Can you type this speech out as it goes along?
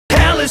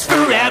is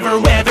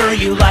forever, whether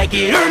you like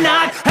it or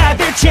not. Had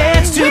their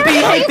chance to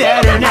behave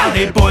better, now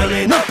they boil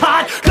in the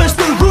pot. Cause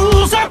the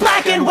rules are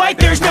black and white,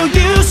 there's no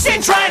use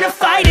in trying to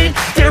fight it.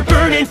 They're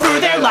burning for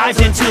their lives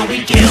until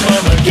we kill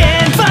them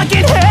again.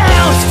 Fucking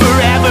hell's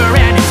forever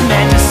and it's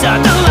meant to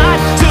suck a lot.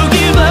 So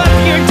give up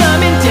your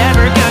dumb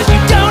endeavor, cause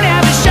you don't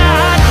have a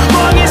shot.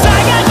 Long as I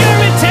got your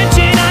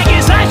attention, I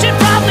guess I should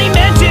probably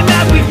mention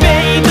that we've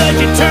made the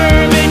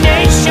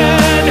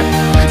determination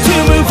to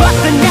move up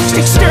the next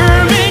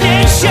extermination.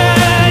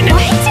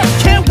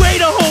 Can't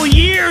wait a whole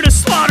year to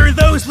slaughter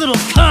those little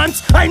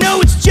cunts. I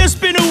know it's just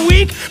been a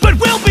week, but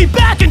we'll be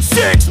back in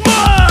 6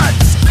 months.